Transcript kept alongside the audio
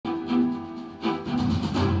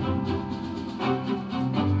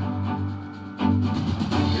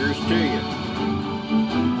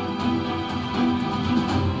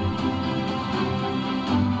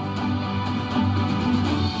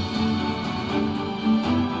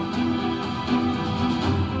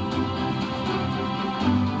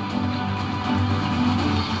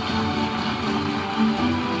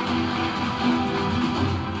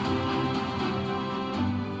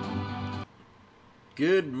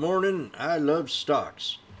Good morning. I love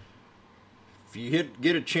stocks. If you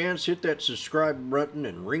get a chance, hit that subscribe button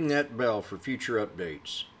and ring that bell for future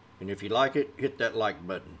updates. And if you like it, hit that like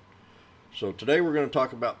button. So today we're going to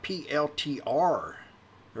talk about PLTR.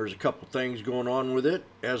 There's a couple things going on with it,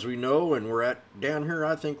 as we know, and we're down here.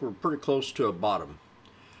 I think we're pretty close to a bottom.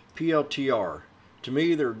 PLTR. To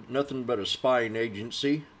me, they're nothing but a spying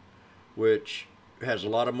agency, which has a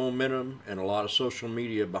lot of momentum and a lot of social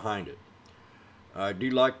media behind it. I do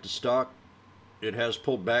like the stock. It has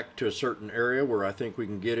pulled back to a certain area where I think we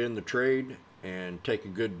can get in the trade and take a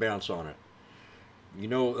good bounce on it. You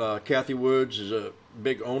know, Kathy Woods is a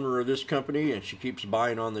big owner of this company, and she keeps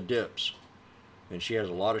buying on the dips, and she has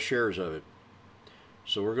a lot of shares of it.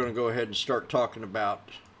 So we're going to go ahead and start talking about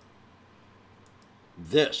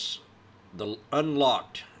this, the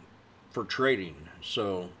unlocked for trading.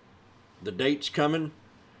 So the date's coming.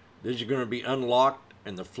 These are going to be unlocked,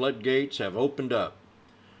 and the floodgates have opened up.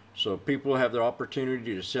 So people have the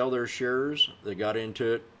opportunity to sell their shares. They got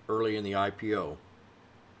into it early in the IPO.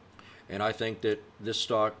 And I think that this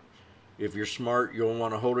stock, if you're smart, you'll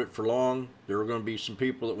want to hold it for long. There are going to be some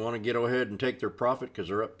people that want to get ahead and take their profit because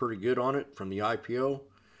they're up pretty good on it from the IPO.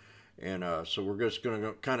 And so we're just going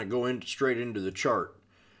to kind of go straight into the chart.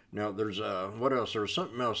 Now there's what else? There was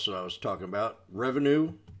something else I was talking about.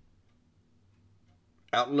 Revenue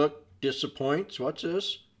outlook disappoints. What's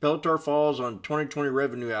this? PLTR falls on 2020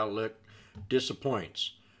 revenue outlook,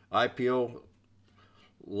 disappoints. IPO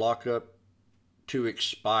lockup to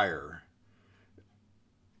expire.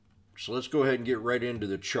 So let's go ahead and get right into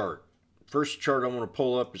the chart. First chart I want to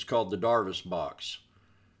pull up is called the Darvis box.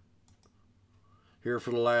 Here for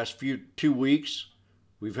the last 2 weeks,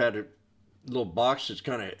 we've had a little box that's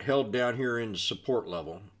kind of held down here in the support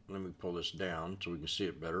level. Let me pull this down so we can see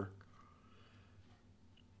it better.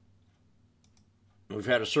 We've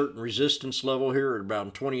had a certain resistance level here at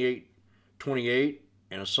about 28.28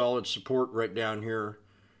 and a solid support right down here,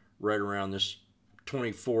 right around this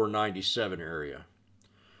 24.97 area.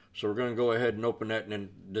 So we're going to go ahead and open that. And then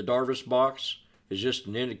the Darvis box is just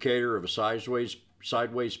an indicator of a sideways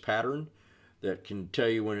pattern that can tell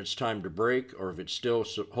you when it's time to break or if it's still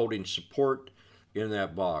holding support in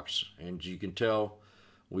that box. And you can tell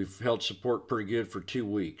we've held support pretty good for 2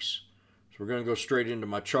 weeks. So we're going to go straight into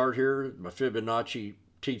my chart here, my Fibonacci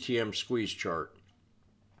TTM squeeze chart.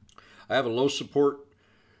 I have a low support,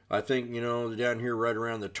 I think, you know, down here right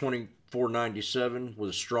around the 24.97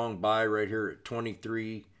 with a strong buy right here at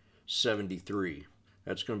 23.73.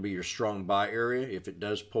 That's going to be your strong buy area if it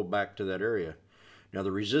does pull back to that area. Now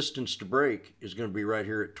the resistance to break is going to be right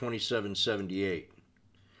here at 27.78.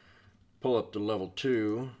 Pull up to level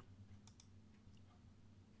 2.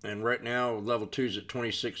 And right now, level 2 is at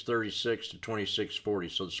 26.36 to 26.40,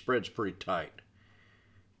 so the spread's pretty tight.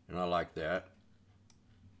 And I like that.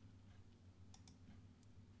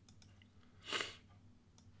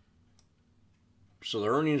 So the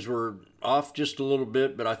earnings were off just a little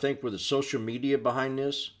bit, but I think with the social media behind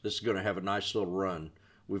this, this is going to have a nice little run.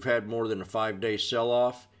 We've had more than a 5-day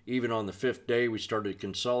sell-off. Even on the 5th day, we started to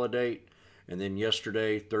consolidate. And then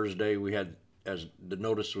yesterday, Thursday, we had, as the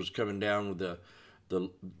notice was coming down with the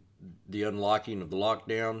unlocking of the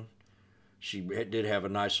lockdown, she did have a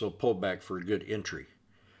nice little pullback for a good entry.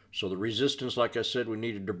 So the resistance, like I said, we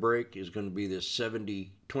needed to break is going to be this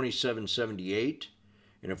 27.78,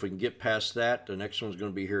 and if we can get past that, the next one's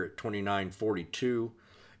going to be here at 29.42,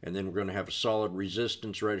 and then we're going to have a solid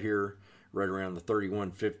resistance right here, right around the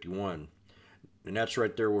 31.51, and that's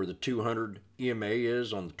right there where the 200 EMA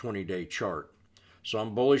is on the 20-day chart. So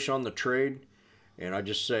I'm bullish on the trade. And I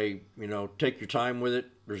just say, you know, take your time with it.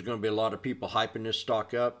 There's going to be a lot of people hyping this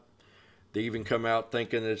stock up. They even come out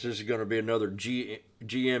thinking that this is going to be another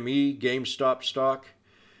GME, GameStop stock.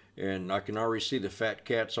 And I can already see the fat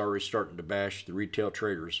cats already starting to bash the retail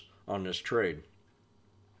traders on this trade.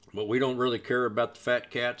 But we don't really care about the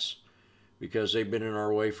fat cats because they've been in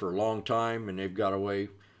our way for a long time, and they've got away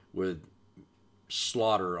with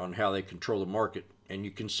slaughter on how they control the market. And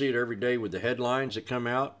you can see it every day with the headlines that come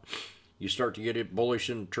out. You start to get it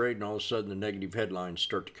bullish in the trade, and all of a sudden the negative headlines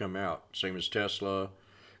start to come out. Same as Tesla,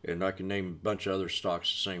 and I can name a bunch of other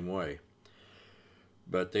stocks the same way.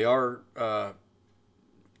 But they are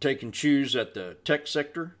taking chews at the tech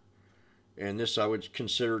sector, and this I would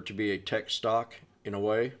consider to be a tech stock in a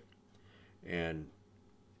way. And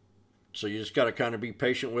so you just got to kind of be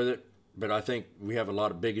patient with it. But I think we have a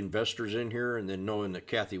lot of big investors in here, and then knowing that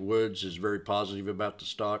Kathy Woods is very positive about the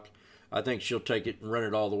stock, I think she'll take it and run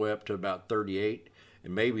it all the way up to about 38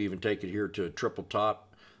 and maybe even take it here to a triple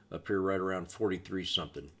top up here right around 43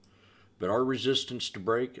 something. But our resistance to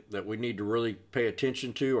break that we need to really pay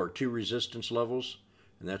attention to are 2 resistance levels.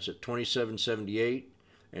 and that's at 27.78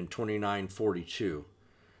 and 29.42.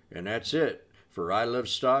 And that's it for I Love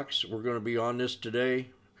Stocks. We're going to be on this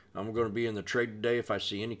today. I'm going to be in the trade today if I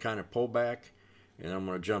see any kind of pullback, and I'm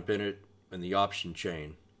going to jump in it in the option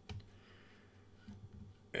chain.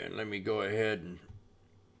 And let me go ahead and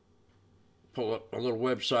pull up a little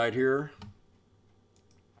website here.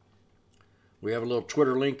 We have a little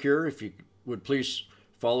Twitter link here. If you would please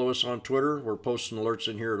follow us on Twitter. We're posting alerts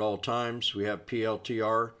in here at all times. We have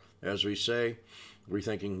PLTR, as we say. We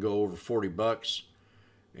think it can go over 40 bucks.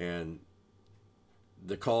 And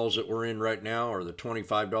the calls that we're in right now are the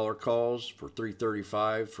 $25 calls for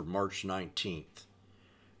 $335 for March 19th.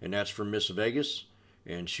 And that's from Miss Vegas.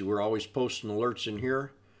 And we're always posting alerts in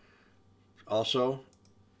here. Also,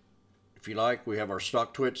 if you like, we have our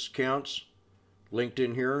Stock Twits accounts linked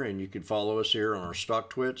in here, and you can follow us here on our Stock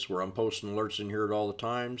Twits, where I'm posting alerts in here at all the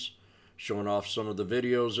times, showing off some of the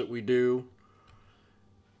videos that we do.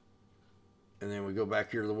 And then we go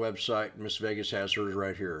back here to the website. Miss Vegas has hers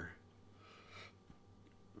right here.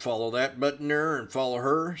 Follow that button there and follow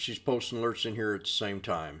her. She's posting alerts in here at the same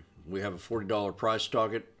time. We have a $40 price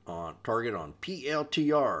target on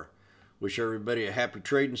PLTR. Wish everybody a happy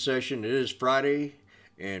trading session. It is Friday,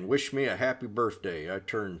 and wish me a happy birthday. I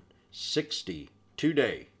turned 60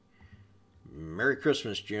 today. Merry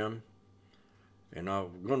Christmas, Jim. And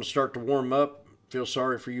I'm going to start to warm up. Feel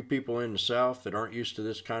sorry for you people in the South that aren't used to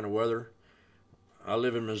this kind of weather. I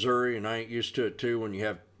live in Missouri, and I ain't used to it too when you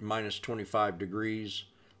have minus 25 degrees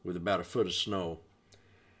with about a foot of snow.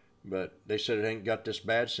 But they said it ain't got this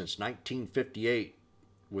bad since 1958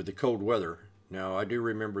 with the cold weather. Now, I do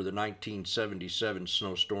remember the 1977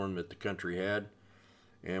 snowstorm that the country had,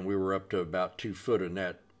 and we were up to about 2 foot in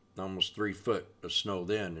that, almost 3 foot of snow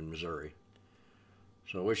then in Missouri.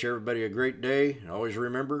 So I wish everybody a great day. And always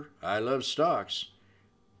remember, I love stocks.